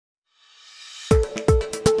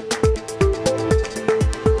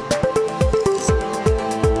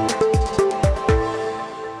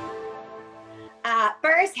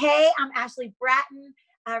Ashley Bratton,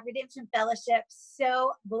 Redemption Fellowship.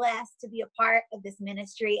 So blessed to be a part of this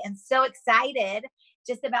ministry and so excited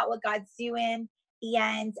just about what God's doing.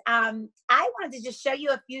 And I wanted to just show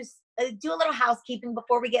you a few, do a little housekeeping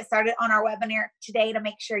before we get started on our webinar today to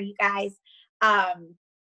make sure you guys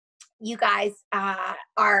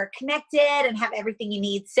are connected and have everything you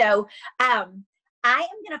need. So I am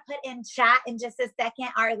going to put in chat in just a second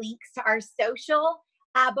our links to our social.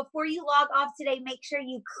 Before you log off today, make sure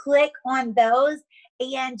you click on those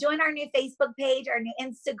and join our new Facebook page, our new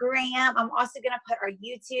Instagram. I'm also going to put our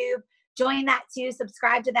YouTube. Join that too.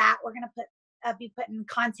 Subscribe to that. We're going to be putting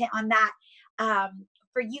content on that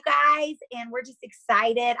for you guys, and we're just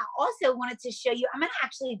excited. I also wanted to show you, I'm going to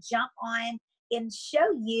actually jump on and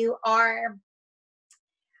show you our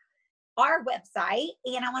website,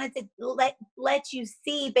 and I wanted to let you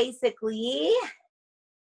see basically.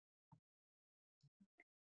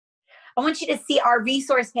 I want you to see our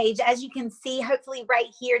resource page. As you can see, hopefully right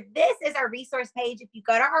here, this is our resource page. If you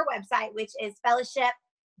go to our website, which is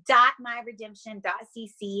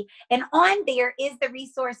fellowship.myredemption.cc, and on there is the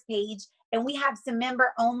resource page, and we have some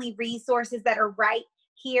member-only resources that are right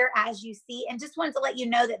here as you see, and just wanted to let you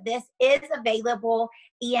know that this is available,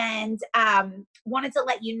 and wanted to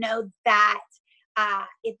let you know that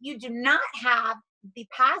if you do not have the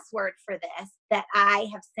password for this that I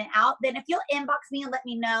have sent out, then if you'll inbox me and let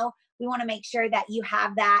me know, we want to make sure that you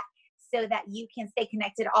have that so that you can stay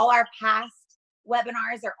connected. All our past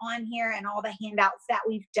webinars are on here and all the handouts that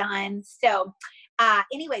we've done. So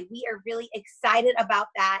anyway, we are really excited about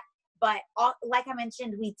that. But like I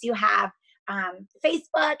mentioned, we do have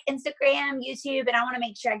Facebook, Instagram, YouTube, and I want to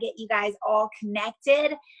make sure I get you guys all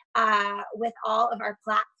connected with all of our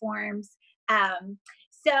platforms.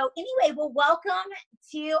 So anyway, well, welcome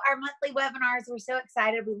to our monthly webinars. We're so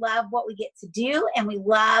excited. We love what we get to do, and we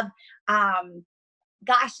love,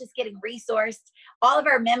 just getting resourced. All of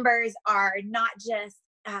our members are not just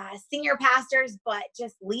senior pastors, but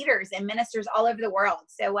just leaders and ministers all over the world.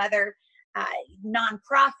 So whether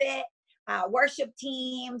nonprofit, worship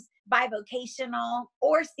teams, bivocational,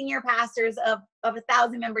 or senior pastors of a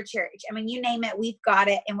 1,000-member church. I mean, you name it, we've got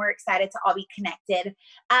it, and we're excited to all be connected.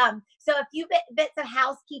 So a few bits of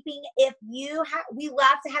housekeeping. If you we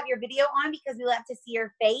love to have your video on because we love to see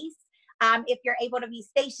your face. If you're able to be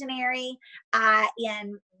stationary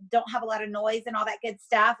and don't have a lot of noise and all that good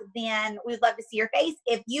stuff, then we'd love to see your face.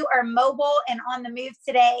 If you are mobile and on the move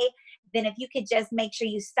today, then if you could just make sure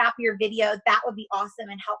you stop your video, that would be awesome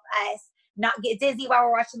and help us not get dizzy while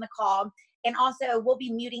we're watching the call. And also, we'll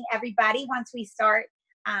be muting everybody once we start.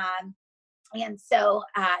 And so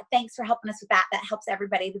thanks for helping us with that. That helps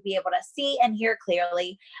everybody to be able to see and hear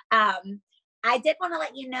clearly. I did want to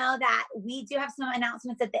let you know that we do have some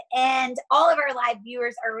announcements at the end. All of our live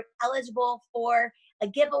viewers are eligible for a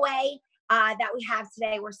giveaway that we have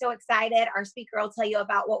today. We're so excited. Our speaker will tell you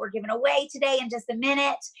about what we're giving away today in just a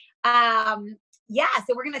minute.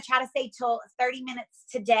 So we're going to try to stay till 30 minutes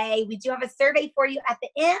today. We do have a survey for you at the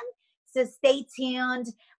end, so stay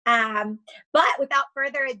tuned. But without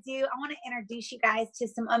further ado, I want to introduce you guys to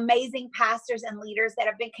some amazing pastors and leaders that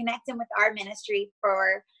have been connecting with our ministry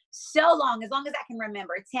for so long as I can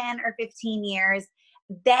remember, 10 or 15 years.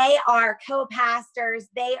 They are co-pastors.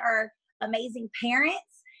 They are amazing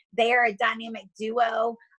parents. They are a dynamic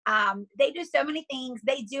duo. They do so many things.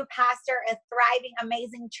 They do pastor a thriving,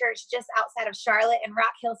 amazing church just outside of Charlotte in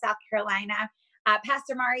Rock Hill, South Carolina.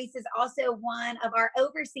 Pastor Maurice is also one of our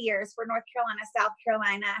overseers for North Carolina, South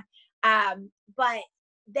Carolina. But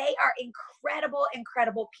they are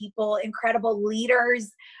incredible people, incredible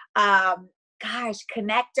leaders,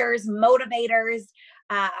 connectors, motivators.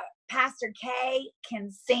 Pastor Kay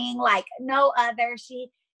can sing like no other.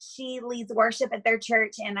 She leads worship at their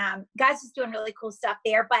church, and God's just doing really cool stuff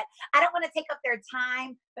there. But I don't want to take up their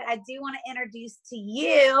time, but I do want to introduce to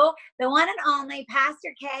you the one and only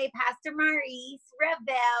Pastor Kay, Pastor Maurice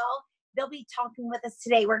Ravel. They'll be talking with us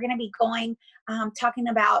today. We're going to be talking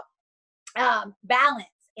about balance.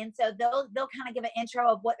 And so they'll kind of give an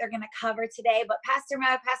intro of what they're going to cover today. But Pastor Mo,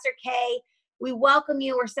 Pastor Kay, we welcome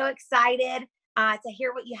you. We're so excited to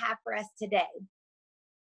hear what you have for us today.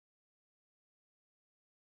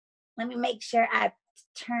 Let me make sure I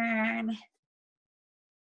turn.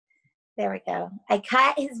 There we go. I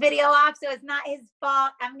cut his video off, so it's not his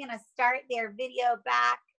fault. I'm going to start their video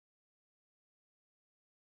back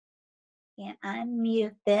and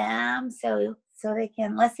unmute them so they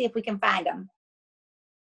can, let's see if we can find them.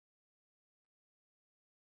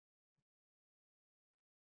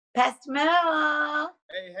 Pastor Mo.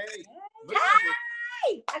 Hey.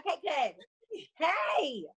 Hey. Okay, good.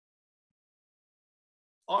 Hey.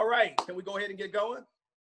 All right. Can we go ahead and get going?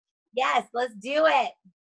 Yes, let's do it.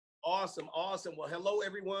 Awesome. Awesome. Well, hello,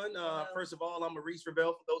 everyone. First of all, I'm Maurice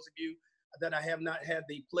Ravel, for those of you that I have not had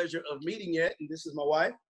the pleasure of meeting yet. And this is my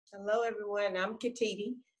wife. Hello, everyone. I'm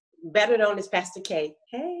Katiti, better known as Pastor K.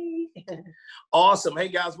 Hey. Awesome. Hey,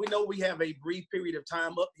 guys, we know we have a brief period of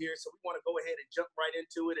time up here, so we want to go ahead and jump right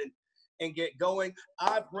into it and get going.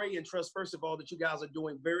 I pray and trust, first of all, that you guys are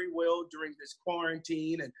doing very well during this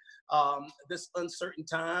quarantine and this uncertain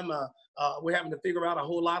time. We're having to figure out a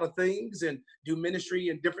whole lot of things and do ministry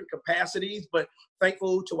in different capacities, but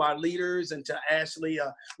thankful to our leaders and to Ashley.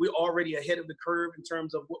 We're already ahead of the curve in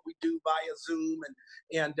terms of what we do via Zoom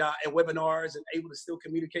and webinars, and able to still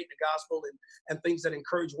communicate the gospel and things that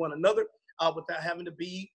encourage one another. Without having to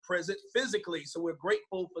be present physically. So we're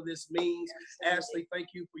grateful for this means. Ashley, thank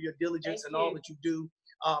you for your diligence and all that you do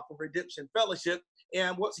for Redemption Fellowship.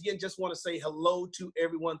 And once again, just want to say hello to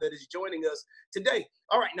everyone that is joining us today.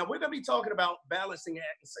 All right, now we're going to be talking about balancing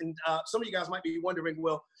acts. And some of you guys might be wondering,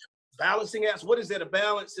 well, balancing acts, what is there to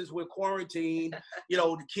balance since we're quarantined? You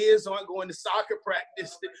know, the kids aren't going to soccer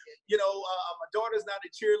practice. You know, my daughter's not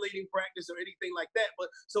at cheerleading practice or anything like that. But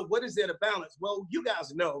so what is there to balance? Well, you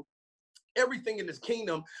guys know everything in this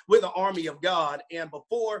kingdom with the army of God. And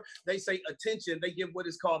before they say attention, they give what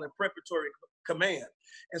is called a preparatory command.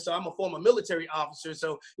 And so I'm a former military officer.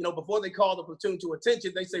 So, you know, before they call the platoon to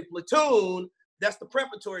attention, they say platoon, that's the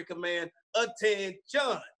preparatory command,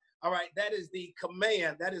 attention. All right, that is the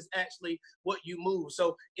command. That is actually what you move.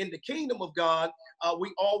 So in the kingdom of God,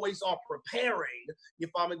 we always are preparing. You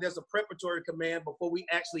follow me? There's a preparatory command before we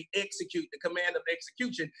actually execute. The command of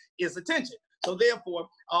execution is attention. So therefore,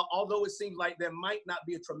 although it seems like there might not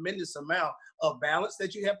be a tremendous amount of balance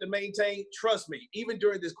that you have to maintain, trust me, even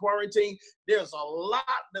during this quarantine, there's a lot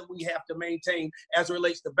that we have to maintain as it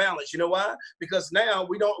relates to balance. You know why? Because now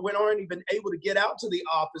we aren't even able to get out to the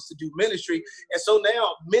office to do ministry. And so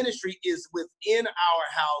now ministry is within our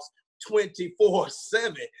house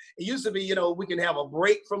 24/7. It used to be, you know, we can have a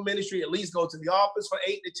break from ministry, at least go to the office for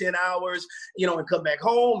 8 to 10 hours, you know, and come back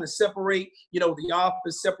home and separate, you know, the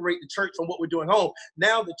office, separate the church from what we're doing home.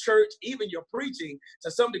 Now the church, even your preaching to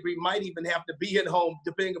some degree, might even have to be at home,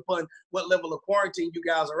 depending upon what level of quarantine you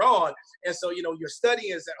guys are on. And so, you know, your study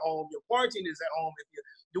is at home, your quarantine is at home. If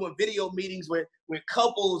you're doing video meetings with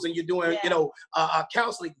couples and you're doing, you know,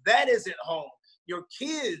 counseling, that is at home. Your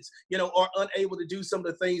kids, you know, are unable to do some of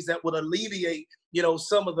the things that would alleviate, you know,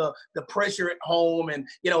 some of the pressure at home, and,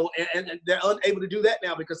 you know, and they're unable to do that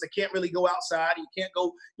now because they can't really go outside. You can't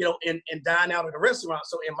go, you know, and dine out at a restaurant.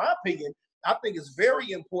 So in my opinion, I think it's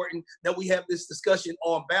very important that we have this discussion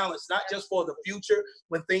on balance, not just for the future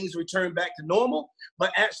when things return back to normal,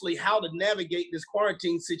 but actually how to navigate this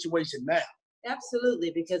quarantine situation now.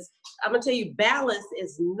 Absolutely, because I'm going to tell you, balance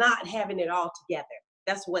is not having it all together.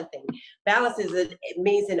 That's one thing. Balance it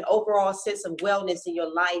means an overall sense of wellness in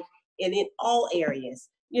your life and in all areas.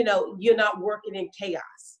 You know, you're not working in chaos.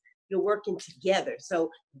 You're working together. So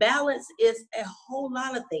balance is a whole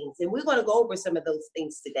lot of things. And we're going to go over some of those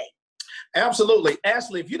things today. Absolutely.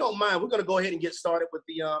 Ashley, if you don't mind, we're going to go ahead and get started with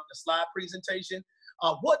the slide presentation.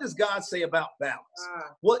 What does God say about balance?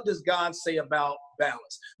 What does God say about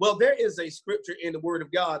balance? Well, there is a scripture in the Word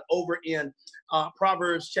of God over in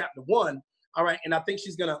Proverbs chapter 1. All right, and I think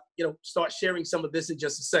she's gonna, you know, start sharing some of this in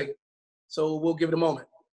just a second. So we'll give it a moment.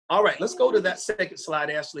 All right, let's go to that second slide,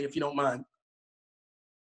 Ashley, if you don't mind.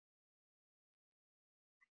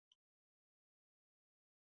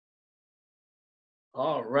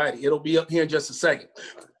 All righty, it'll be up here in just a second.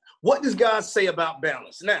 What does God say about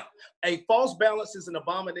balance? Now, a false balance is an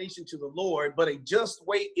abomination to the Lord, but a just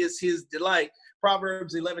weight is his delight.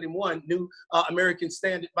 Proverbs 11:1, New American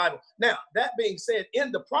Standard Bible. Now, that being said,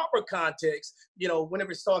 in the proper context, you know,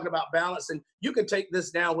 whenever it's talking about balance, and you can take this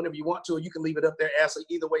down whenever you want to, or you can leave it up there, Ashley,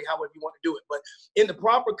 either way, however you want to do it. But in the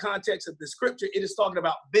proper context of the scripture, it is talking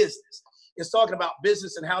about business. It's talking about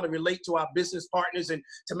business and how to relate to our business partners and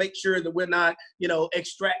to make sure that we're not, you know,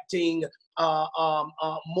 extracting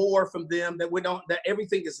more from them, that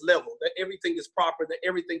everything is level, that everything is proper, that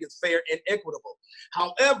everything is fair and equitable.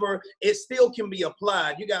 However, it still can be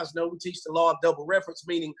applied. You guys know we teach the law of double reference,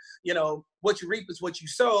 meaning, you know, what you reap is what you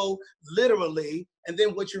sow, literally, and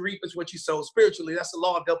then what you reap is what you sow spiritually. That's the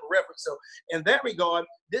law of double reference. So in that regard,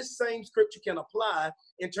 this same scripture can apply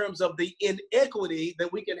in terms of the inequity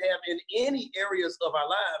that we can have in any areas of our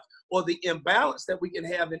lives, or the imbalance that we can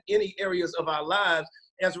have in any areas of our lives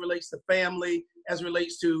as it relates to family, as it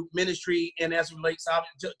relates to ministry, and as it relates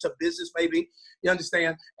to business, maybe, you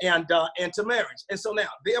understand, and to marriage. And so now,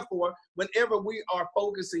 therefore, whenever we are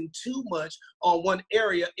focusing too much on one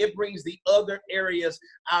area, it brings the other areas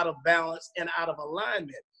out of balance and out of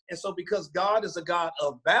alignment. And so because God is a God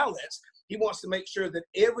of balance, he wants to make sure that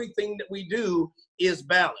everything that we do is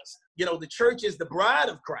balanced. You know, the church is the bride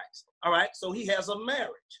of Christ. All right. So he has a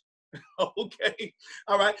marriage. Okay.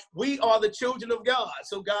 All right. We are the children of God.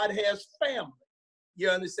 So God has family. You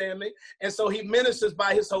understand me? And so he ministers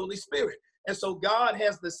by his Holy Spirit. And so God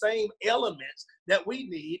has the same elements that we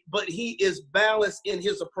need, but he is balanced in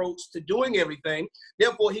his approach to doing everything.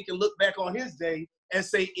 Therefore, he can look back on his day and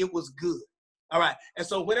say it was good. All right. And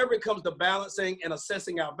so whenever it comes to balancing and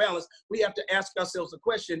assessing our balance, we have to ask ourselves a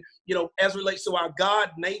question, you know, as relates to our God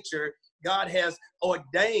nature. God has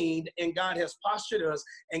ordained and God has postured us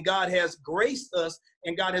and God has graced us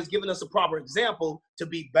and God has given us a proper example to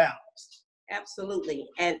be balanced. Absolutely.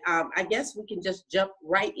 And I guess we can just jump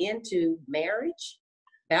right into marriage,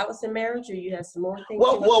 balance in marriage, or you have some more things?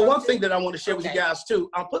 Well, one thing that I want to share with you guys too,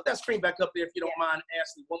 I'll put that screen back up there if you don't mind,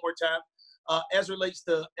 Ashley, one more time. As relates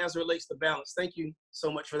to balance. Thank you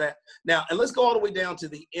so much for that. Now, and let's go all the way down to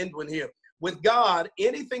the end one here. With God,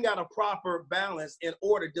 anything out of proper balance and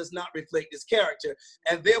order does not reflect his character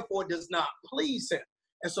and therefore does not please him.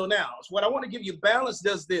 And so now, what I want to give you, balance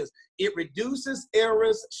does this. It reduces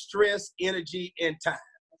errors, stress, energy, and time.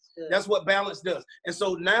 That's what balance does. And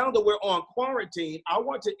so now that we're on quarantine, I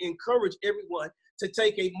want to encourage everyone to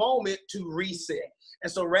take a moment to reset.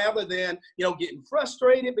 And so rather than, you know, getting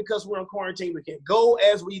frustrated because we're on quarantine, we can go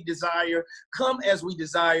as we desire, come as we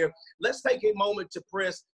desire. Let's take a moment to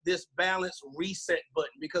press this balance reset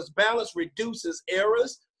button, because balance reduces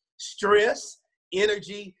errors, stress,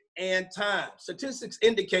 energy, and time. Statistics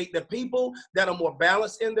indicate that people that are more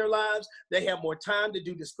balanced in their lives, they have more time to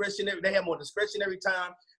do they have more discretionary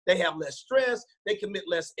time. They have less stress, they commit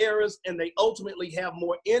less errors, and they ultimately have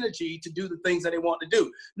more energy to do the things that they want to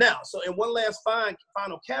do. Now, so in one last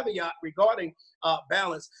final caveat regarding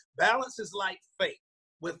balance is like faith.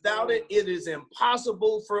 Without it, it is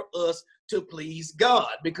impossible for us to please God,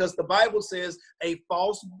 because the Bible says a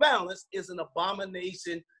false balance is an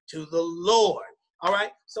abomination to the Lord. All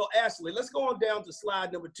right, so Ashley, let's go on down to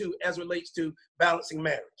slide number 2 as relates to balancing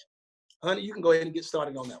marriage. Honey, you can go ahead and get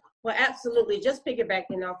started on that one. Well, absolutely. Just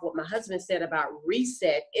piggybacking off what my husband said about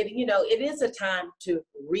reset. It is a time to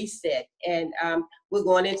reset, and we're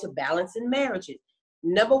going into balancing marriages.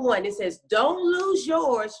 Number 1, it says, don't lose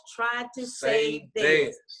yours, try to save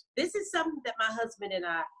theirs. This is something that my husband and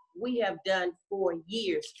we have done for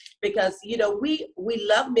years, because, you know, we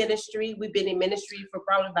love ministry. We've been in ministry for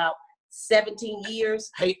probably about 17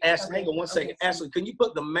 years. Hey, Ashley, hang on one second. Ashley, can you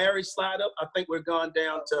put the marriage slide up? I think we're going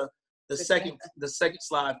down to the second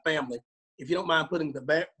slide, family. If you don't mind putting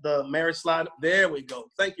the marriage slide up. There we go.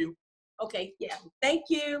 Thank you. Okay, yeah. Thank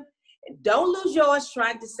you. Don't lose yours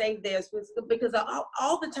trying to save theirs, because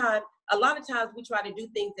all the time, a lot of times we try to do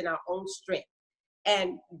things in our own strength.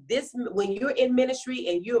 And when you're in ministry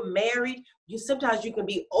and you're married, sometimes you can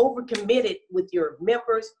be overcommitted with your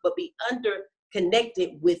members, but be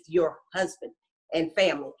under-connected with your husband and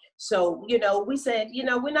family. So, you know, we said, you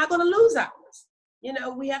know, we're not going to lose ours. You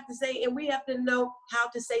know, we have to say, and we have to know how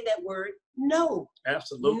to say that word, no.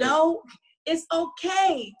 Absolutely. No, it's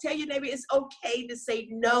okay. Tell your neighbor it's okay to say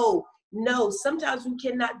no. No, sometimes we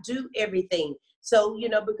cannot do everything. So, you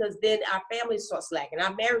know, because then our family starts lacking,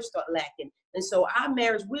 our marriage starts lacking. And so our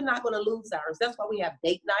marriage, we're not going to lose ours. That's why we have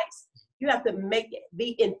date nights. You have to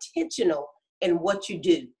be intentional in what you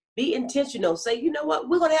do. Be intentional. Say, you know what,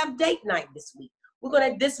 we're going to have date night this week.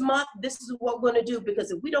 This month, this is what we're going to do,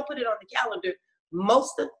 because if we don't put it on the calendar,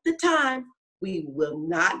 most of the time, we will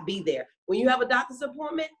not be there. When you have a doctor's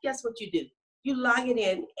appointment, guess what you do? You log it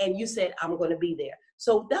in and you said, I'm going to be there.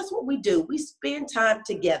 So that's what we do. We spend time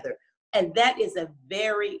together. And that is a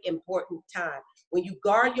very important time, when you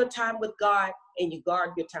guard your time with God and you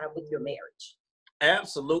guard your time with your marriage.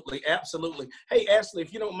 Absolutely. Absolutely. Hey, Ashley,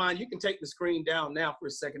 if you don't mind, you can take the screen down now for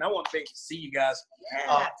a second. I want to be able to see you guys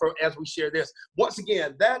as we share this. Once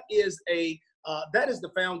again, that is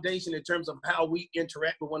the foundation in terms of how we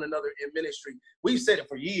interact with one another in ministry. We've said it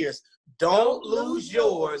for years. Don't lose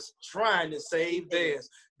yours trying to save theirs.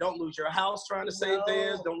 Don't lose your house trying to save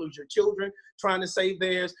theirs. Don't lose your children trying to save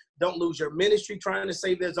theirs. Don't lose your ministry trying to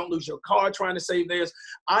save theirs. Don't lose your car trying to save theirs.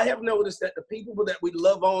 I have noticed that the people that we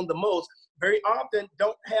love on the most very often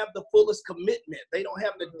don't have the fullest commitment. They don't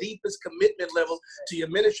have the deepest commitment level to your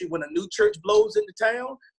ministry. When a new church blows into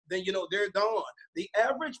town, then, you know, they're gone. The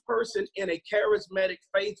average person in a charismatic,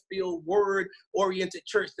 faith-filled, word-oriented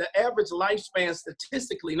church, the average lifespan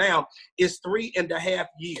statistically now is 3.5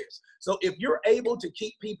 years. So if you're able to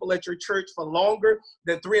keep people at your church for longer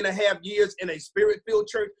than 3.5 years in a spirit-filled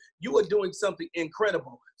church, you are doing something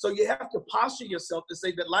incredible. So you have to posture yourself to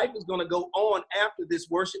say that life is going to go on after this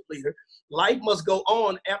worship leader. Life must go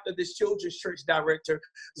on after this children's church director.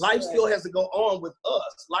 Life still has to go on with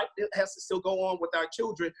us. Life has to still go on with our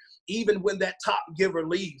children, even when that top giver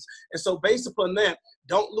leaves. And so based upon that,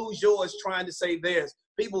 don't lose yours trying to save theirs.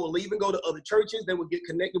 People will leave and go to other churches. They will get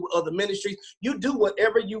connected with other ministries. You do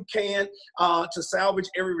whatever you can to salvage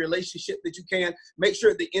every relationship that you can. Make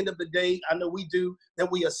sure at the end of the day, I know we do,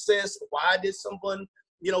 that we assess, why did someone,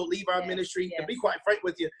 you know, leave our ministry? To be quite frank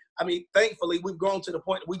with you, I mean, thankfully, we've grown to the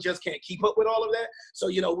point that we just can't keep up with all of that. So,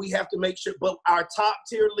 you know, we have to make sure, but our top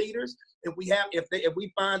tier leaders, if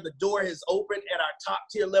we find the door has opened at our top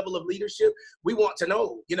tier level of leadership, we want to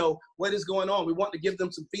know, you know, what is going on. We want to give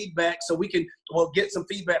them some feedback so we can, well, get some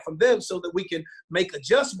feedback from them so that we can make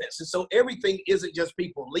adjustments. And so everything isn't just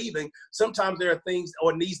people leaving. Sometimes there are things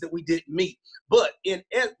or needs that we didn't meet. But in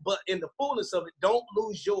the fullness of it, don't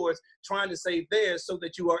lose yours trying to save theirs so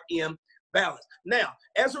that you are in balance. Now,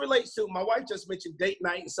 as it relates to, my wife just mentioned date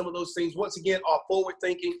night and some of those things, once again, are forward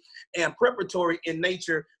thinking and preparatory in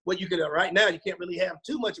nature. What you can, right now, you can't really have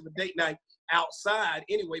too much of a date night outside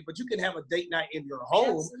anyway, but you can have a date night in your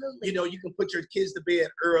home. Absolutely. You know, you can put your kids to bed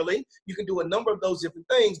early. You can do a number of those different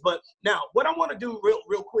things. But now, what I want to do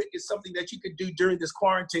real quick is something that you could do during this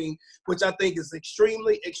quarantine, which I think is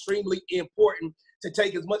extremely, extremely important, to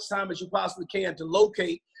take as much time as you possibly can to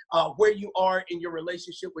locate where you are in your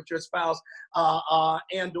relationship with your spouse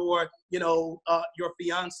and or, you know, your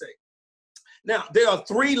fiance. Now, there are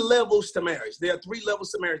 3 levels to marriage. There are 3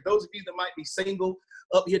 levels to marriage. Those of you that might be single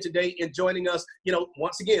up here today and joining us, you know,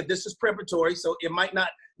 once again, this is preparatory, so it might not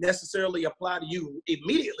necessarily apply to you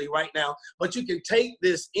immediately right now, but you can take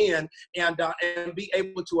this in and be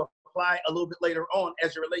able to apply a little bit later on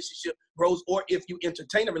as your relationship grows, or if you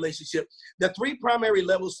entertain a relationship. The 3 primary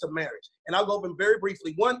levels to marriage, and I'll go over them very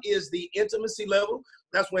briefly. One is the intimacy level.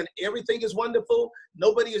 That's when everything is wonderful.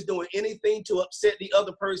 Nobody is doing anything to upset the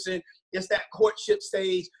other person. It's that courtship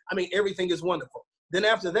stage. I mean, everything is wonderful. Then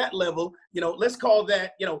after that level, you know, let's call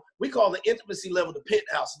that, you know, we call the intimacy level the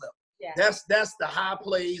penthouse level. Yeah. That's the high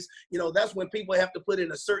place. You know, that's when people have to put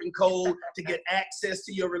in a certain code to get access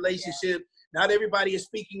to your relationship. Yeah. Not everybody is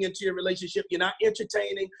speaking into your relationship. You're not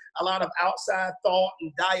entertaining a lot of outside thought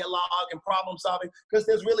and dialogue and problem solving, because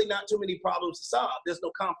there's really not too many problems to solve. There's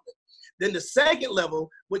no conflict. Then the second level,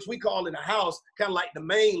 which we call in the house, kind of like the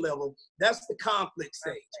main level, that's the conflict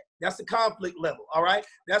stage. That's the conflict level, all right?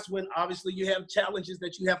 That's when obviously you have challenges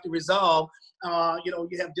that you have to resolve. You know,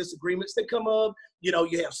 you have disagreements that come up. You know,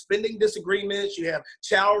 you have spending disagreements. You have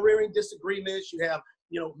child rearing disagreements. You have,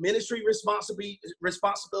 you know, ministry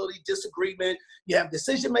responsibility disagreement. You have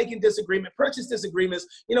decision-making disagreement, purchase disagreements.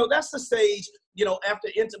 You know, that's the stage, you know, after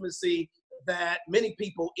intimacy that many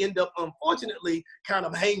people end up, unfortunately, kind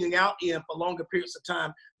of hanging out in for longer periods of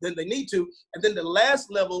time than they need to. And then the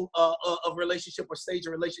last level of relationship or stage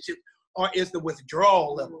of relationship is the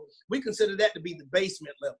withdrawal level. We consider that to be the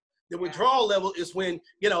basement level. The withdrawal level is when,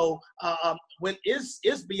 you know, when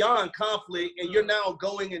it's beyond conflict and you're now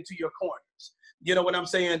going into your corners. You know what I'm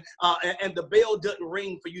saying? And the bell doesn't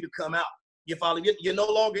ring for you to come out. You follow? You're no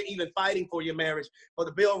longer even fighting for your marriage. For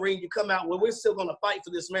the bell ring, you come out, well, we're still going to fight for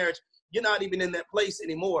this marriage. You're not even in that place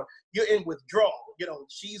anymore. You're in withdrawal. You know,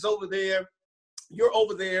 she's over there. You're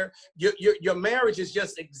over there. Your marriage is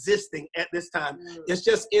just existing at this time. It's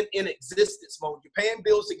just in existence mode. You're paying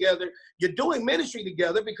bills together. You're doing ministry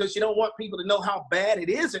together because you don't want people to know how bad it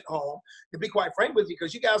is at home, to be quite frank with you,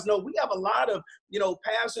 because you guys know we have a lot of, you know,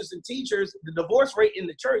 pastors and teachers. The divorce rate in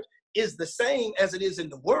the church is the same as it is in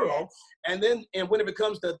the world. And when it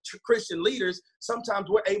comes to Christian leaders, sometimes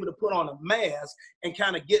we're able to put on a mask and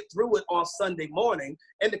kind of get through it on Sunday morning.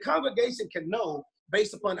 And the congregation can know,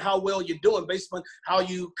 based upon how well you're doing, based upon how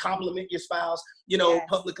you compliment your spouse, you know,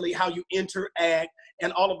 publicly, how you interact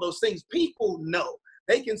and all of those things. People know.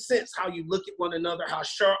 They can sense how you look at one another, how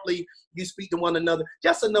sharply you speak to one another,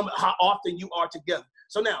 just a number, how often you are together.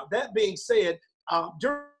 So now, that being said,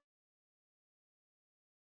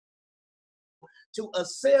 to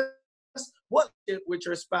assess what with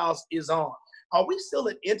your spouse is on. Are we still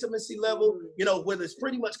at intimacy level, you know, where it's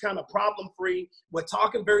pretty much kind of problem-free? We're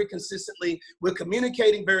talking very consistently. We're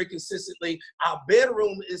communicating very consistently. Our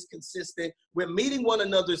bedroom is consistent. We're meeting one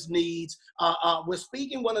another's needs. We're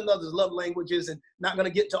speaking one another's love languages, and not going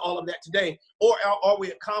to get to all of that today. Or are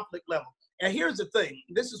we at conflict level? And here's the thing.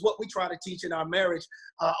 This is what we try to teach in our marriage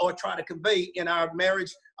or try to convey in our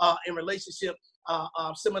marriage and relationship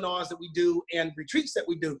seminars that we do and retreats that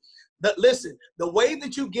we do. That listen, the way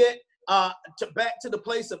that you get back to the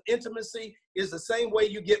place of intimacy is the same way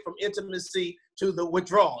you get from intimacy to the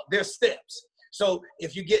withdrawal. There's steps. So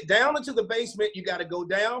if you get down into the basement, you got to go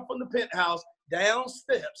down from the penthouse, down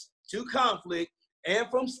steps to conflict, and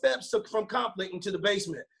from steps from conflict into the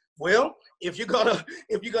basement. Well, if you're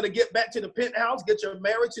gonna get back to the penthouse, get your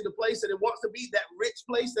marriage to the place that it wants to be, that rich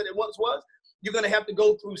place that it once was, you're gonna have to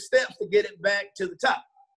go through steps to get it back to the top.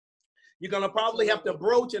 You're gonna probably have to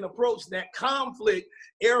broach and approach that conflict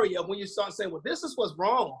area when you start saying, well, this is what's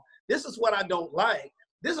wrong. This is what I don't like.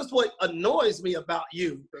 This is what annoys me about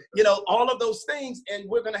you. You know, all of those things, and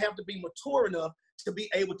we're gonna have to be mature enough to be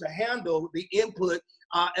able to handle the input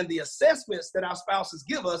and the assessments that our spouses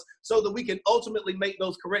give us so that we can ultimately make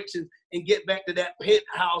those corrections and get back to that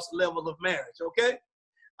penthouse level of marriage, okay?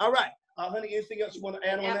 All right, honey, anything else you want to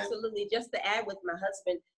add on that? Absolutely. Just to add with my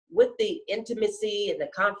husband, with the intimacy and the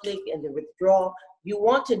conflict and the withdrawal, you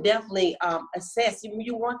want to definitely assess.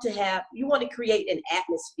 You want to create an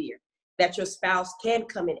atmosphere that your spouse can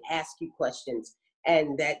come and ask you questions,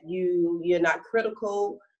 and that you're not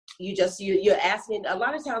critical. You're asking. A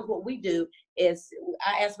lot of times what we do is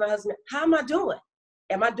I ask my husband, how am I doing?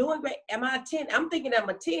 Am I doing great? Am I a 10? I'm thinking I'm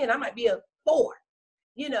a 10. I might be a 4.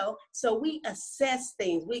 You know, so we assess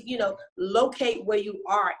things. We, locate where you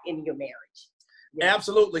are in your marriage. Yeah.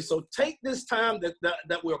 Absolutely. So take this time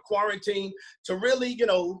that we're quarantined to really,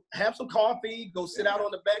 have some coffee, go sit out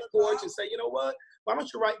on the back porch and say, you know what? Why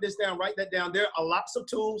don't you write this down? Write that down. There are lots of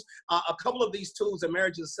tools. A couple of these tools and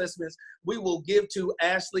marriage assessments we will give to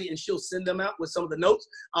Ashley, and she'll send them out with some of the notes.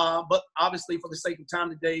 But obviously, for the sake of time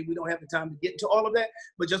today, we don't have the time to get into all of that,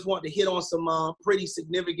 but just want to hit on some pretty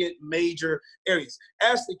significant major areas.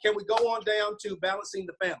 Ashley, can we go on down to balancing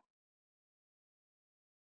the family?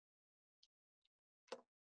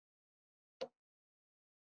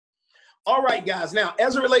 All right, guys. Now,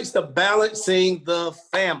 as it relates to balancing the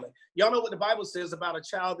family, y'all know what the Bible says about a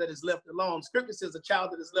child that is left alone. Scripture says a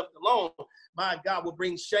child that is left alone, my God, will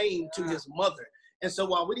bring shame to his mother. And so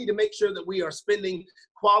while we need to make sure that we are spending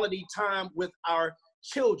quality time with our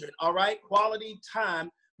children, all right, quality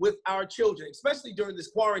time with our children, especially during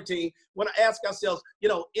this quarantine, we want to ask ourselves,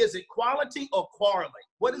 is it quality or quarreling?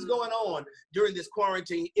 What is going on during this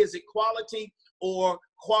quarantine? Is it quality or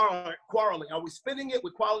quarreling? Are we spending it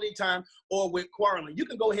with quality time or with quarreling? You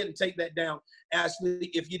can go ahead and take that down, Ashley,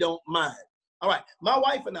 if you don't mind. All right. My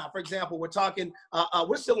wife and I, for example, we're talking,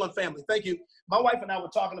 we're still on family. Thank you. My wife and I were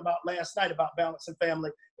talking about last night about balancing family.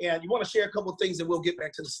 And you want to share a couple of things and we'll get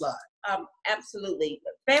back to the slide. Absolutely.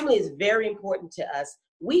 Family is very important to us.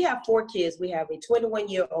 We have 4 kids. We have a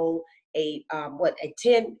 21-year-old, a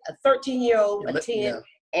 13-year-old, a 10, yeah.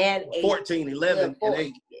 And 14, 11, and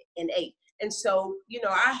 8. And 8. And so,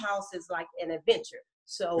 our house is like an adventure.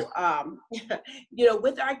 So,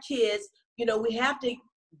 with our kids, we have to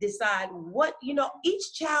decide what,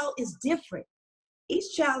 each child is different.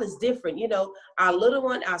 Each child is different. Our little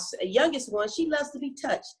one, our youngest one, she loves to be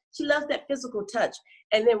touched. She loves that physical touch.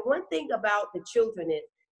 And then one thing about the children is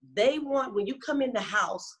they want, when you come in the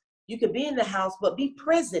house, you can be in the house, but be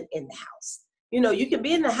present in the house. You can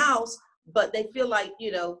be in the house, but they feel like,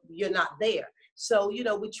 you're not there. So,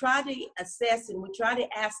 we try to assess and we try to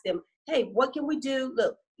ask them, hey, what can we do?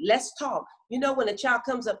 Look, let's talk. When a child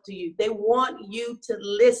comes up to you, they want you to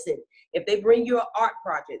listen. If they bring you an art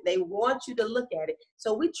project, they want you to look at it.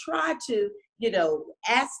 So we try to,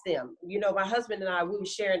 ask them. My husband and I, we were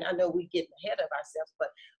sharing, I know we get ahead of ourselves, but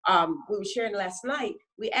we were sharing last night.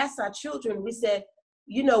 We asked our children, we said,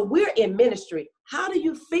 we're in ministry. How do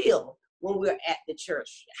you feel when we're at the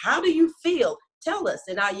church? How do you feel? Tell us.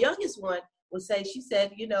 And our youngest one would say, she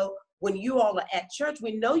said, when you all are at church,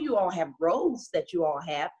 we know you all have roles that you all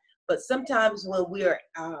have, but sometimes when we're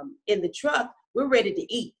in the truck, we're ready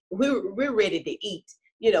to eat. We're ready to eat.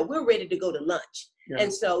 We're ready to go to lunch. Yeah.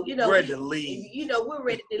 And so, ready to leave. We're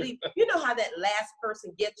ready to leave. You know how that last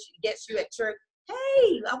person gets you at church?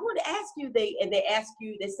 Hey, I want to ask you. They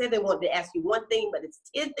said they wanted to ask you one thing, but it's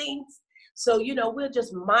 10 things. So, we're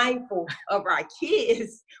just mindful of our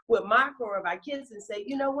kids. We're mindful of our kids and say,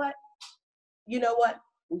 you know what? We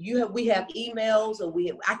have emails, or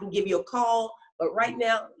I can give you a call, but right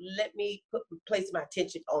now, let me place my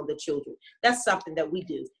attention on the children. That's something that we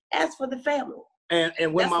do. As for the family,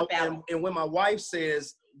 and when my wife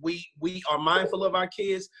says we are mindful of our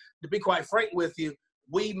kids, to be quite frank with you,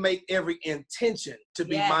 we make every intention to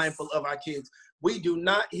be mindful of our kids. We do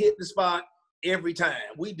not hit the spot every time.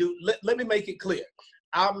 We do. Let me make it clear.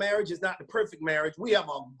 Our marriage is not the perfect marriage. We have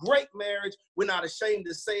a great marriage. We're not ashamed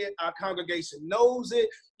to say it. Our congregation knows it.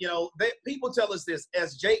 You know, people tell us this,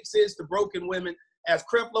 as Jake says to broken women, as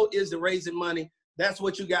Creflo is to raising money, that's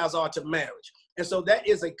what you guys are to marriage. And so that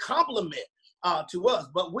is a compliment to us.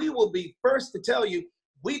 But we will be first to tell you,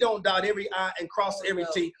 we don't dot every I and cross every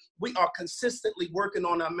T. We are consistently working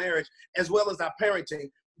on our marriage as well as our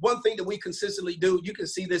parenting. One thing that we consistently do, you can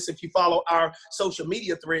see this if you follow our social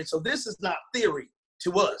media thread. So this is not theory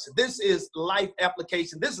to us. This is life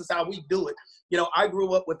application. This is how we do it. You know, I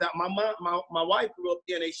grew up without my mom. My wife grew up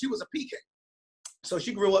she was a PK. So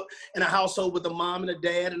she grew up in a household with a mom and a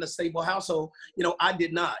dad and a stable household. You know, I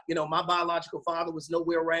did not. You know, my biological father was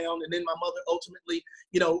nowhere around. And then my mother ultimately,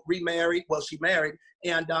 you know, remarried. Well, she married.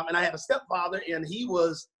 And I had a stepfather, and he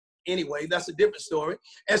was, anyway, that's a different story.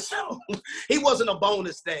 And so he wasn't a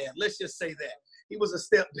bonus dad. Let's just say that. He was a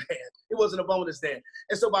stepdad. He wasn't a bonus dad.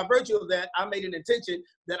 And so by virtue of that, I made an intention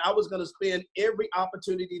that I was going to spend every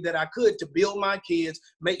opportunity that I could to build my kids,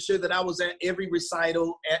 make sure that I was at every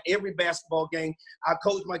recital, at every basketball game. I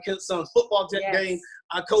coached my son's football game.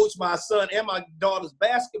 I coached my son and my daughter's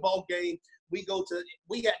basketball game. We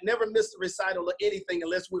had never missed a recital or anything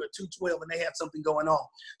unless we were 212 and they had something going on.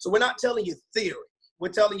 So we're not telling you theory. We're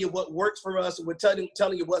telling you what works for us. And we're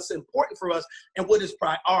telling you what's important for us and what is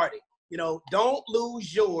priority. You know, don't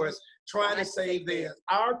lose yours trying to save theirs.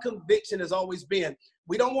 Our conviction has always been,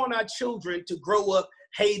 we don't want our children to grow up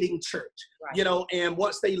hating church, you know, and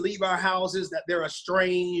once they leave our houses that they're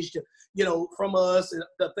estranged, you know, from us and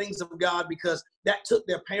the things of God, because that took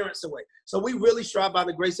their parents away. So we really strive by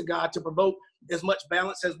the grace of God to promote as much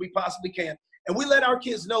balance as we possibly can. And we let our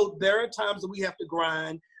kids know there are times that we have to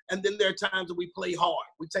grind. And then there are times that we play hard.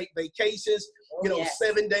 We take vacations,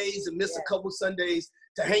 7 days and miss a couple Sundays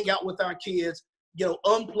to hang out with our kids, you know,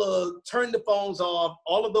 unplug, turn the phones off,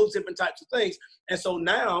 all of those different types of things. And so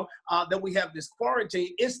now that we have this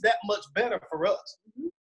quarantine, it's that much better for us.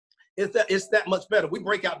 It's that much better. We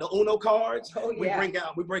break out the Uno cards. We break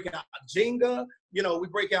out Jenga. You know, we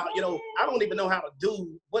break out, you know, I don't even know how to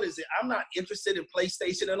do, what is it? I'm not interested in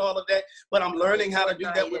PlayStation and all of that, but I'm learning how to do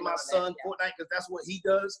that with my son, Fortnite, because that's what he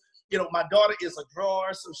does. You know, my daughter is a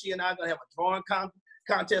drawer, so she and I are going to have a drawing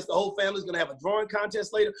contest. The whole family's going to have a drawing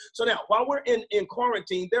contest later. So now, while we're in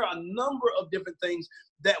quarantine, there are a number of different things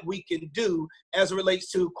that we can do as it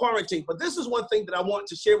relates to quarantine. But this is one thing that I want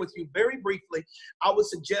to share with you very briefly. I would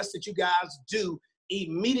suggest that you guys do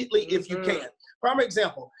immediately if you can. Prime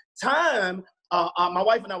example, time. My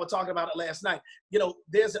wife and I were talking about it last night. You know,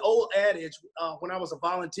 there's an old adage when I was a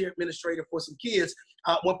volunteer administrator for some kids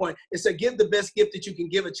at one point. It said, give the best gift that you can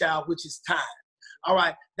give a child, which is time. All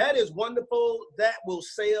right. That is wonderful. That will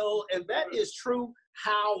sell. And that is true.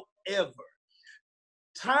 However,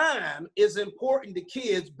 time is important to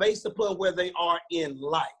kids based upon where they are in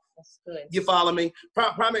life. That's good. You follow me?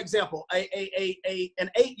 Prime example, an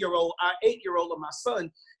 8-year-old, our 8-year-old of my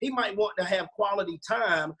son, he might want to have quality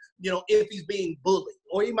time, you know, if he's being bullied,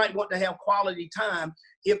 or he might want to have quality time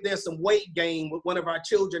if there's some weight gain with one of our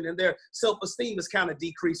children and their self-esteem is kind of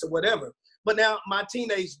decreased or whatever. But now my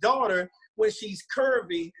teenage daughter, when she's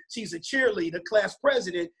curvy, she's a cheerleader, class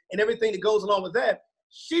president, and everything that goes along with that,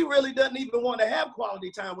 she really doesn't even want to have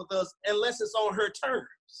quality time with us unless it's on her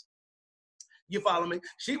terms. You follow me?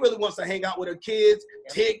 She really wants to hang out with her kids,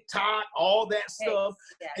 TikTok, all that stuff,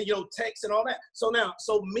 and, you know, text and all that. So now,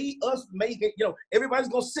 us making, you know, everybody's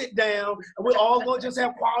going to sit down and we're all going to just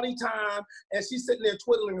have quality time. And she's sitting there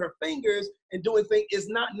twiddling her fingers and doing things is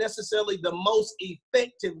not necessarily the most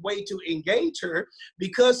effective way to engage her,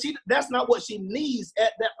 because that's not what she needs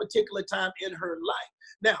at that particular time in her life.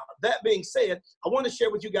 Now, that being said, I want to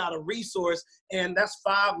share with you guys a resource, and that's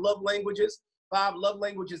 5 Love Languages,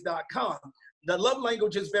 5lovelanguages.com. The love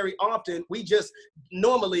languages, very often, we just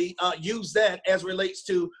normally use that as relates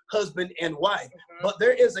to husband and wife. But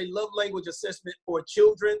there is a love language assessment for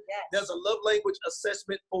children. There's a love language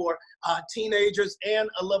assessment for teenagers, and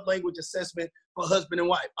a love language assessment for husband and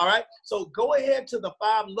wife. All right. So go ahead to the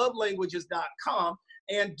 5lovelanguages.com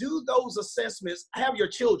and do those assessments. Have your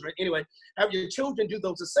children do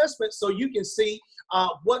those assessments so you can see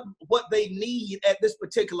what they need at this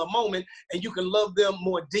particular moment, and you can love them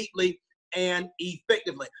more deeply and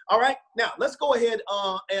effectively. All right. Now let's go ahead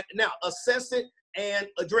and now assess it and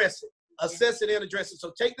address it. Assess it and address it.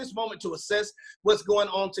 So take this moment to assess what's going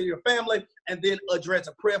on to your family, and then address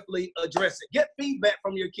it. Prayerfully address it. Get feedback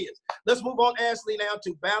from your kids. Let's move on, Ashley, now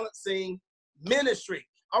to balancing ministry.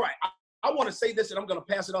 All right. I want to say this, and I'm going to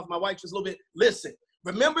pass it off to my wife just a little bit. Listen,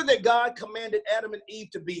 remember that God commanded Adam and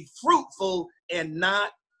Eve to be fruitful and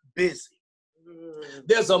not busy.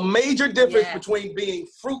 There's a major difference Yeah. between being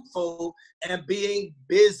fruitful and being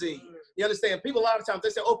busy. You understand? People a lot of times, they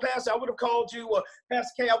say, oh, Pastor, I would have called you, or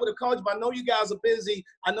Pastor K, I would have called you, but I know you guys are busy.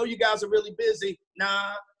 I know you guys are really busy.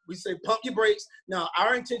 Nah, we say pump your brakes. Now,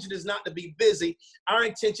 our intention is not to be busy. Our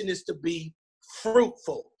intention is to be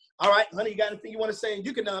fruitful. All right, honey, you got anything you want to say? And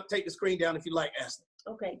you can take the screen down if you like, Ashley.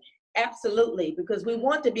 Okay, absolutely, because we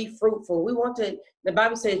want to be fruitful. We want to, the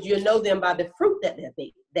Bible says you know them by the fruit that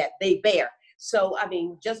they bear. So, I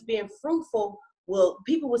mean, just being fruitful,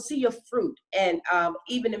 people will see your fruit. And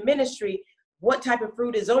even in ministry, what type of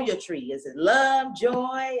fruit is on your tree? Is it love,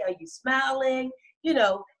 joy? Are you smiling? You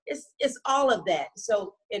know, it's all of that.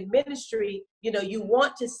 So in ministry, you know, you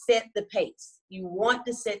want to set the pace. You want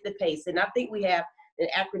to set the pace. And I think we have an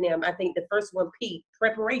acronym. I think the first one, P,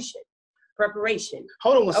 preparation. Preparation.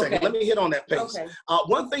 Hold on one second. Okay. Let me hit on that pace. Okay.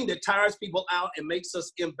 One thing that tires people out and makes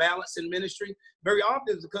us imbalanced in ministry very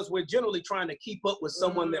often is because we're generally trying to keep up with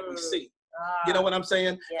someone that we see. You know what I'm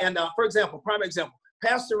saying? Yeah. And for example, prime example,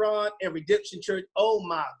 Pastor Ron and Redemption Church, oh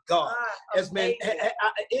my God,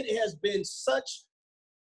 it has been such,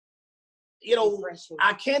 you know, refreshing.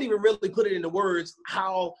 I can't even really put it into words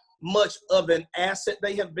how much of an asset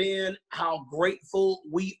they have been, how grateful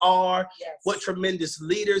we are, Yes. what tremendous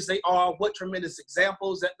leaders they are, what tremendous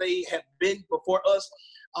examples that they have been before us.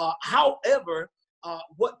 However,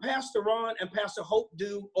 what Pastor Ron and Pastor Hope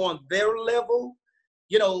do on their level,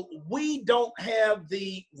 you know, we don't have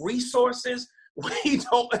the resources. We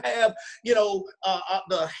don't have, you know,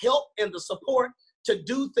 the help and the support to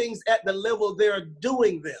do things at the level they're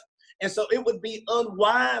doing them. And so it would be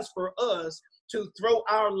unwise for us to throw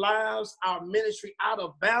our lives, our ministry out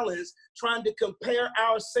of balance, trying to compare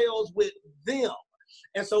ourselves with them.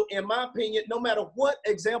 And so in my opinion, no matter what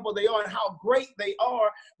example they are and how great they are,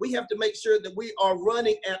 we have to make sure that we are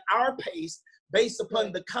running at our pace based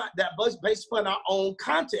upon based upon our own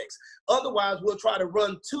context. Otherwise, we'll try to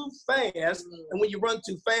run too fast. And when you run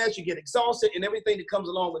too fast, you get exhausted and everything that comes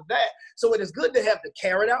along with that. So it is good to have the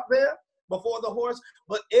carrot out there before the horse,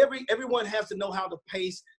 but everyone has to know how to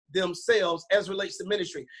pace themselves as relates to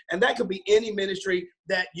ministry. And that could be any ministry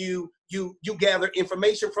that you gather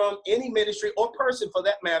information from, any ministry or person for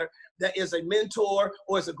that matter, that is a mentor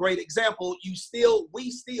or is a great example.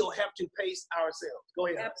 We still have to pace ourselves. Go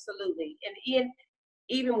ahead. Absolutely. And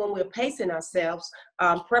even when we're pacing ourselves,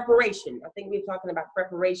 preparation. I think we're talking about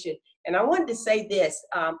preparation. And I wanted to say this,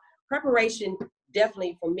 preparation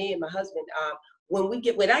definitely for me and my husband,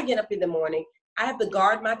 when I get up in the morning, I have to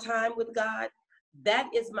guard my time with God. That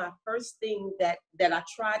is my first thing that I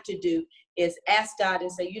try to do, is ask God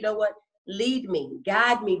and say, you know what, lead me,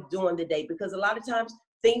 guide me during the day, because a lot of times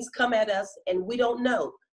things come at us and we don't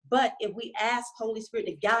know. But if we ask Holy Spirit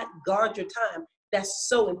to guard your time, that's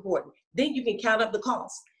so important. Then you can count up the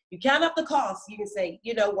cost. You count up the cost. You can say,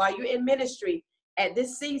 you know, while you're in ministry at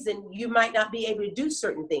this season, you might not be able to do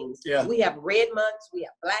certain things. Yeah. We have red months, we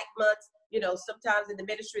have black months. You know, sometimes in the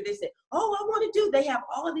ministry, they say, oh, I want to do, they have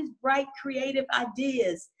all of these bright, creative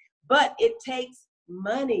ideas, but it takes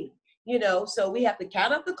money, you know, so we have to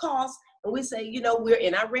count up the cost, and we say, you know, we're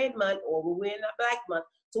in our red month or we're in our black month.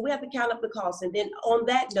 So we have to count up the cost. And then on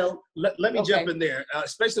that note, let me jump in there,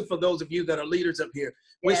 especially for those of you that are leaders up here.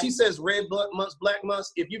 When she says red months, black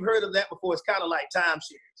months, if you've heard of that before, it's kind of like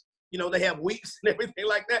timeshares. You know, they have weeks and everything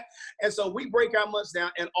like that. And so we break our months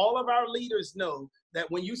down, and all of our leaders know that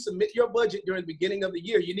when you submit your budget during the beginning of the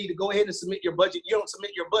year, you need to go ahead and submit your budget. You don't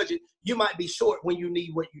submit your budget, you might be short when you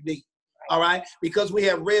need what you need. All right, because we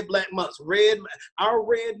have red, black months. Our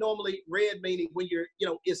red meaning when you're, you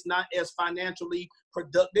know, it's not as financially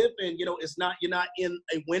productive, and you know, you're not in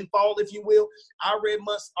a windfall, if you will. Our red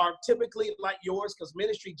months are typically like yours, because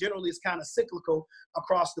ministry generally is kind of cyclical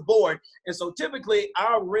across the board. And so typically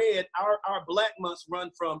our black months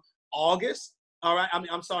run from August. All right,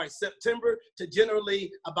 September to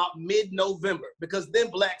generally about mid-November, because then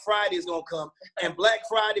Black Friday is going to come, and Black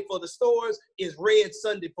Friday for the stores is Red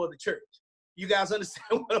Sunday for the church. You guys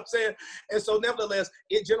understand what I'm saying? And so nevertheless,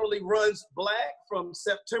 it generally runs black from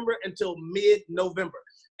September until mid-November.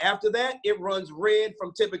 After that, it runs red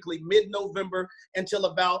from typically mid-November until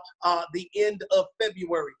about the end of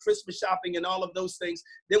February, Christmas shopping and all of those things.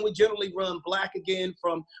 Then we generally run black again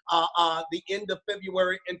from the end of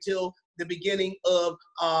February until the beginning of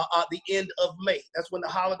the end of May. That's when the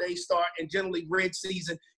holidays start, and generally red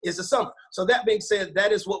season is the summer. So that being said,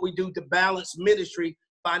 that is what we do to balance ministry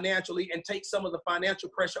financially and take some of the financial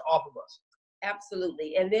pressure off of us.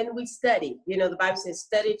 Absolutely. And then we study. You know, the Bible says,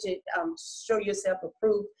 study to show yourself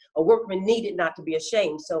approved, a workman needed not to be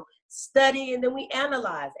ashamed. So study, and then we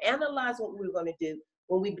analyze what we're going to do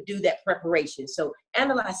when we do that preparation. So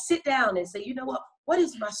analyze, sit down and say, you know what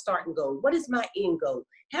is my starting goal? What is my end goal?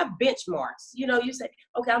 Have benchmarks. You know, you say,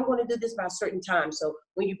 okay, I'm going to do this by a certain time. So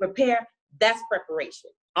when you prepare, that's preparation.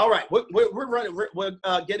 All right, we're running. We're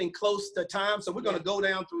getting close to time, so we're going to go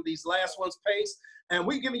down through these last ones, PACE, and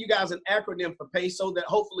we're giving you guys an acronym for PACE so that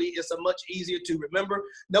hopefully it's a much easier to remember.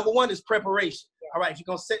 Number one is preparation. All right, if you're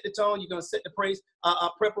going to set the tone, you're going to set the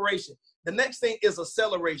preparation. The next thing is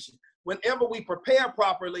acceleration. Whenever we prepare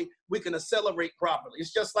properly, we can accelerate properly.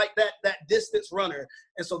 It's just like that distance runner,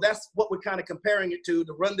 and so that's what we're kind of comparing it to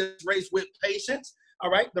run this race with patience. All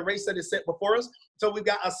right, the race that is set before us. So we've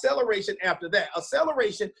got acceleration after that.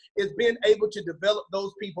 Acceleration is being able to develop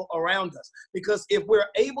those people around us, because if we're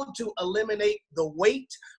able to eliminate the weight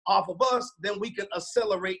off of us, then we can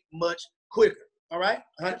accelerate much quicker. All right?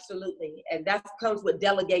 Absolutely. And that comes with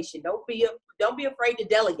delegation. Don't be afraid to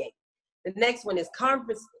delegate. The next one is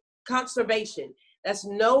conservation. That's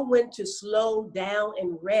know when to slow down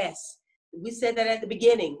and rest. We said that at the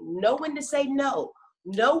beginning. Know when to say no.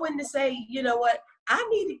 Know when to say, you know what? I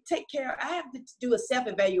need to take care. I have to do a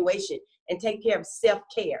self-evaluation and take care of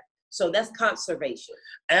self-care. So that's conservation.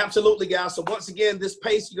 Absolutely, guys. So once again, this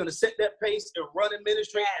pace, you're going to set that pace and run in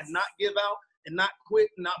ministry and not give out and not quit,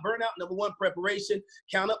 not burn out. Number one, preparation,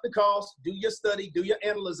 count up the costs, do your study, do your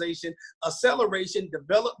analyzation, acceleration,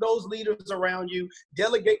 develop those leaders around you,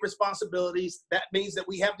 delegate responsibilities. That means that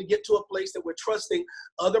we have to get to a place that we're trusting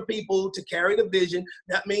other people to carry the vision.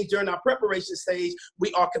 That means during our preparation stage,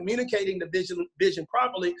 we are communicating the vision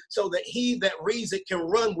properly so that he that reads it can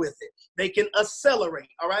run with it. They can accelerate,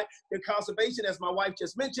 all right? The conservation, as my wife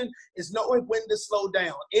just mentioned, is knowing when to slow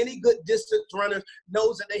down. Any good distance runner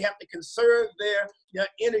knows that they have to conserve their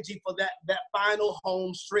energy for that final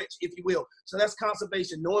home stretch, if you will. So that's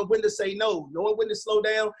conservation, knowing when to say no, knowing when to slow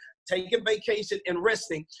down, taking vacation and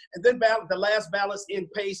resting. And then the last balance in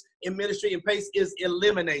pace, in ministry and pace, is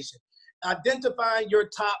elimination. Identifying your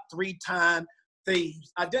top 3 time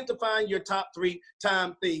thieves. Identifying your top 3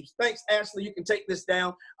 time thieves. Thanks, Ashley. You can take this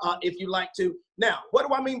down if you like to. Now, what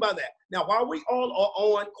do I mean by that? Now, while we all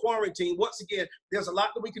are on quarantine, once again, there's a lot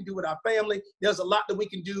that we can do with our family. There's a lot that we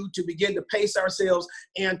can do to begin to pace ourselves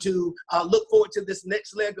and to look forward to this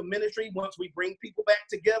next leg of ministry once we bring people back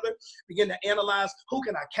together, begin to analyze who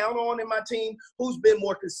can I count on in my team, who's been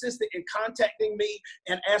more consistent in contacting me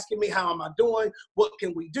and asking me how am I doing, what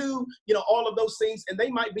can we do, you know, all of those things. And they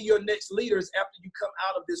might be your next leaders after you come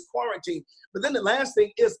out of this quarantine. But then the last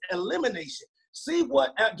thing is elimination. See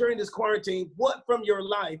what during this quarantine, what from your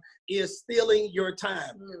life is stealing your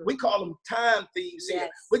time. We call them time thieves here.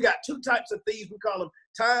 We got 2 types of thieves. We call them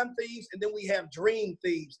time thieves, and then we have dream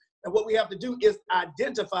thieves. And what we have to do is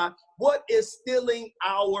identify what is stealing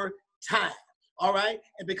our time. All right.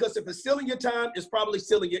 And because if it's stealing your time, it's probably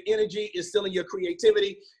stealing your energy, it's stealing your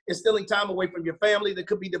creativity, it's stealing time away from your family that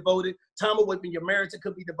could be devoted, time away from your marriage that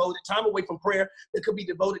could be devoted, time away from prayer that could be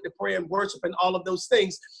devoted to prayer and worship and all of those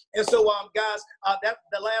things. And so, guys, that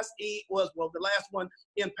the last E was, well, the last one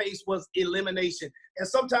in pace was elimination. And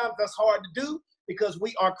sometimes that's hard to do because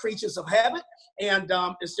we are creatures of habit. And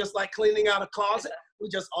it's just like cleaning out a closet. We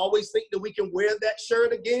just always think that we can wear that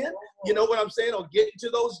shirt again. You know what I'm saying? Or get into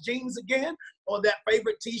those jeans again, or that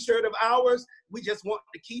favorite t-shirt of ours. We just want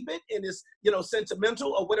to keep it, and it's, you know,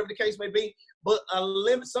 sentimental or whatever the case may be. But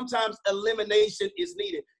sometimes elimination is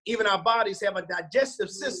needed. Even our bodies have a digestive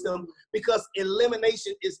system because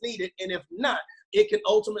elimination is needed. And if not, it can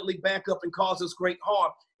ultimately back up and cause us great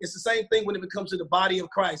harm. It's the same thing when it comes to the body of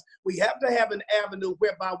Christ. We have to have an avenue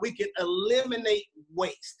whereby we can eliminate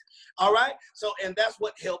waste. All right? So, and that's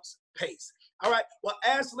what helps pace. All right. Well,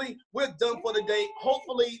 Ashley, we're done for the day.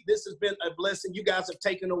 Hopefully this has been a blessing. You guys have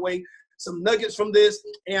taken away some nuggets from this.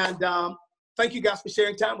 And thank you guys for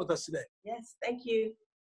sharing time with us today. Yes, thank you.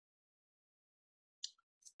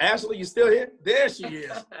 Ashley, you still here? There she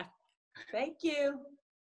is. Thank you.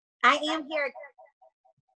 I am here.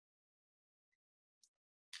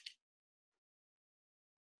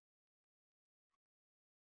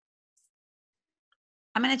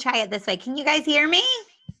 I'm going to try it this way. Can you guys hear me?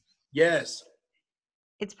 Yes.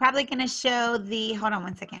 It's probably going to show the, hold on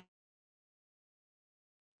one second.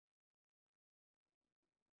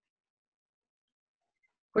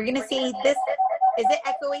 We're going to see this. Is it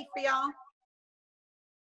echoey for y'all?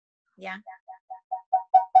 Yeah.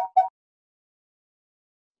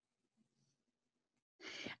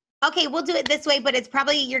 Okay, we'll do it this way, but it's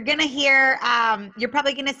probably, you're going to hear, you're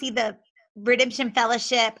probably going to see the Redemption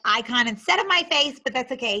Fellowship icon instead of my face, but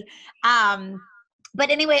that's okay. But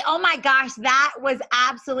anyway, oh my gosh, that was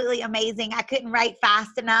absolutely amazing. I couldn't write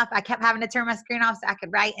fast enough. I kept having to turn my screen off so I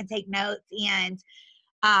could write and take notes. And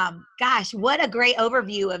Gosh, what a great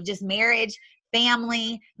overview of just marriage,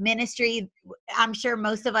 family, ministry. I'm sure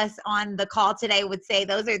most of us on the call today would say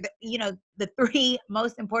those are the three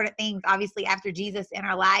most important things, obviously, after Jesus in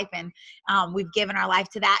our life. And we've given our life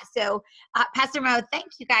to that. So Pastor Mo,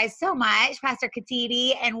 thank you guys so much, Pastor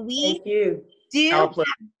Katiti. And we Thank you. do Our have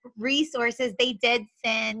pleasure. resources. They did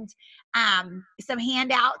send some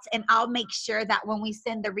handouts, and I'll make sure that when we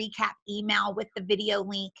send the recap email with the video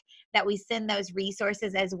link, that we send those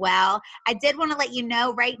resources as well. I did want to let you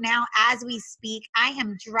know right now, as we speak, I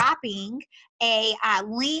am dropping a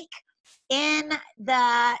link in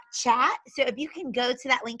the chat. So if you can go to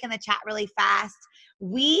that link in the chat really fast,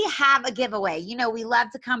 we have a giveaway. You know, we love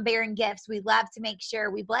to come bearing gifts. We love to make sure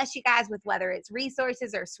we bless you guys with whether it's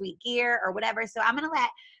resources or sweet gear or whatever. So I'm going to let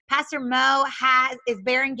Pastor Mo is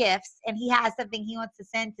bearing gifts, and he has something he wants to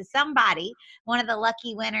send to somebody, one of the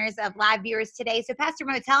lucky winners of live viewers today. So Pastor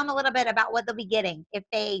Mo, tell them a little bit about what they'll be getting if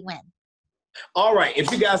they win. All right.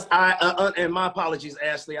 If you guys, and my apologies,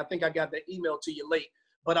 Ashley. I think I got the email to you late.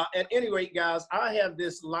 But at any rate, guys, I have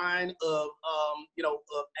this line of,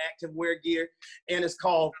 of active wear gear, and it's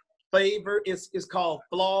called Favor. It's called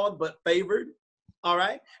Flawed but Favored. All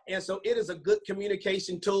right. And so it is a good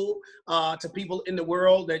communication tool to people in the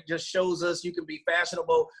world that just shows us you can be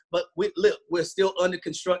fashionable, but we're still under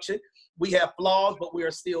construction. We have flaws, but we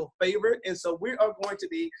are still favored. And so we are going to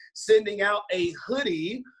be sending out a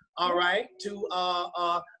hoodie, all right, to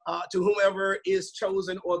whomever is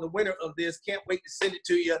chosen or the winner of this. Can't wait to send it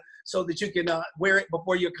to you so that you can wear it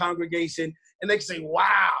before your congregation. And they can say,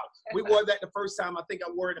 wow, we wore that the first time. I think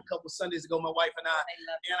I wore it a couple Sundays ago, my wife and I.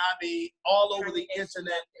 And I mean, all over the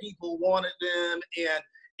internet, people wanted them. And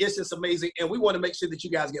it's just amazing. And we want to make sure that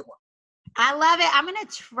you guys get one. I love it. I'm going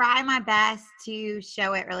to try my best to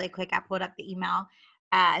show it really quick. I pulled up the email.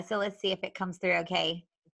 So let's see if it comes through okay.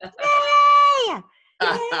 Yay!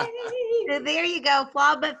 So there you go,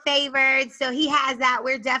 flawed but favored. So he has that.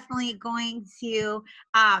 We're definitely going to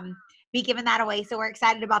be giving that away. So we're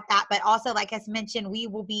excited about that. But also, like I mentioned, we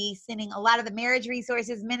will be sending a lot of the marriage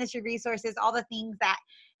resources, ministry resources, all the things that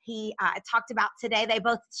he talked about today. They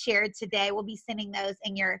both shared today. We'll be sending those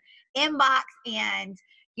in your inbox. And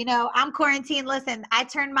I'm quarantined. Listen,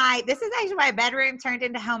 this is actually my bedroom turned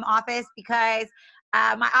into home office because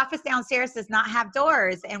my office downstairs does not have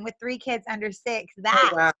doors. And with 3 kids under 6, it's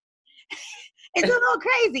a little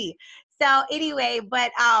crazy. So anyway,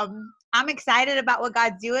 but I'm excited about what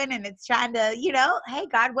God's doing, and it's trying to, hey,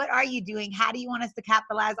 God, what are you doing? How do you want us to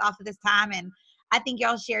capitalize off of this time? And I think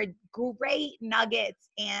y'all shared great nuggets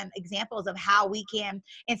and examples of how we can,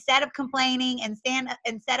 instead of complaining and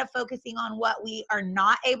instead of focusing on what we are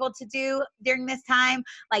not able to do during this time,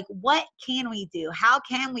 like what can we do? How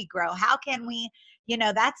can we grow? How can we,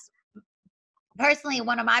 that's personally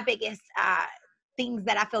one of my biggest things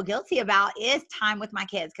that I feel guilty about is time with my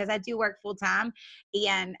kids, because I do work full time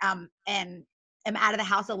and am out of the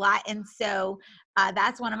house a lot. And so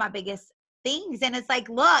that's one of my biggest things. And it's like,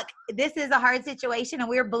 look, this is a hard situation and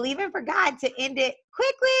we're believing for God to end it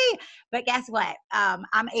quickly. But guess what?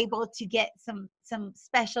 I'm able to get some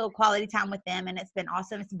special quality time with them, and it's been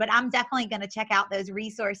awesome. But I'm definitely going to check out those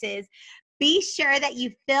resources. Be sure that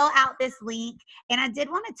you fill out this link. And I did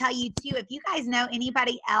want to tell you too, if you guys know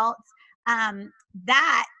anybody else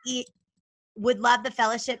that it would love the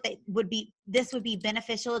fellowship, that this would be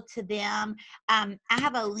beneficial to them. I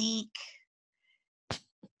have a link.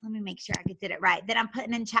 Let me make sure I did it right, that I'm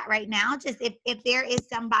putting in chat right now. Just if there is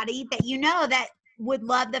somebody that that would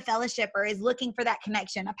love the fellowship or is looking for that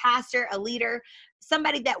connection, a pastor, a leader,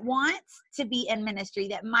 somebody that wants to be in ministry,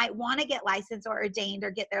 that might want to get licensed or ordained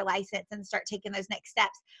or get their license and start taking those next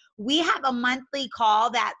steps. We have a monthly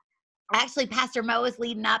call that actually Pastor Mo is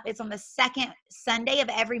leading up. It's on the second Sunday of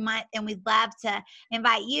every month, and we'd love to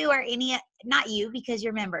invite you or not you because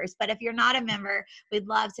you're members, but if you're not a member, we'd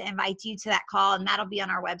love to invite you to that call, and that'll be on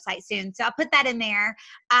our website soon. So I'll put that in there.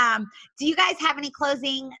 Do you guys have any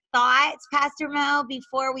closing thoughts, Pastor Mo,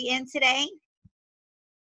 before we end today?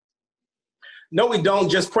 No, we don't.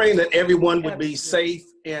 Just praying that everyone would be safe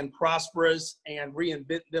and prosperous and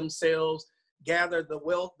reinvent themselves, gather the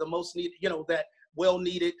most needed, that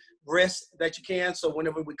well-needed rest that you can. So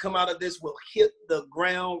whenever we come out of this, we'll hit the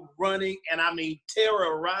ground running and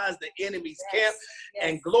terrorize the enemy's camp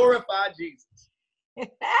and glorify Jesus.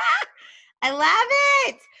 I love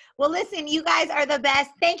it. Well, listen, you guys are the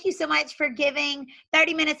best. Thank you so much for giving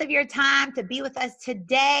 30 minutes of your time to be with us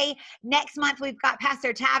today. Next month, we've got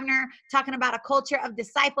Pastor Tavner talking about a culture of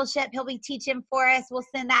discipleship. He'll be teaching for us. We'll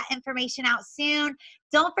send that information out soon.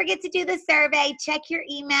 Don't forget to do the survey. Check your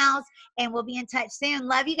emails, and we'll be in touch soon.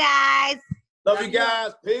 Love you guys. Love you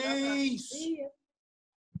guys. Peace.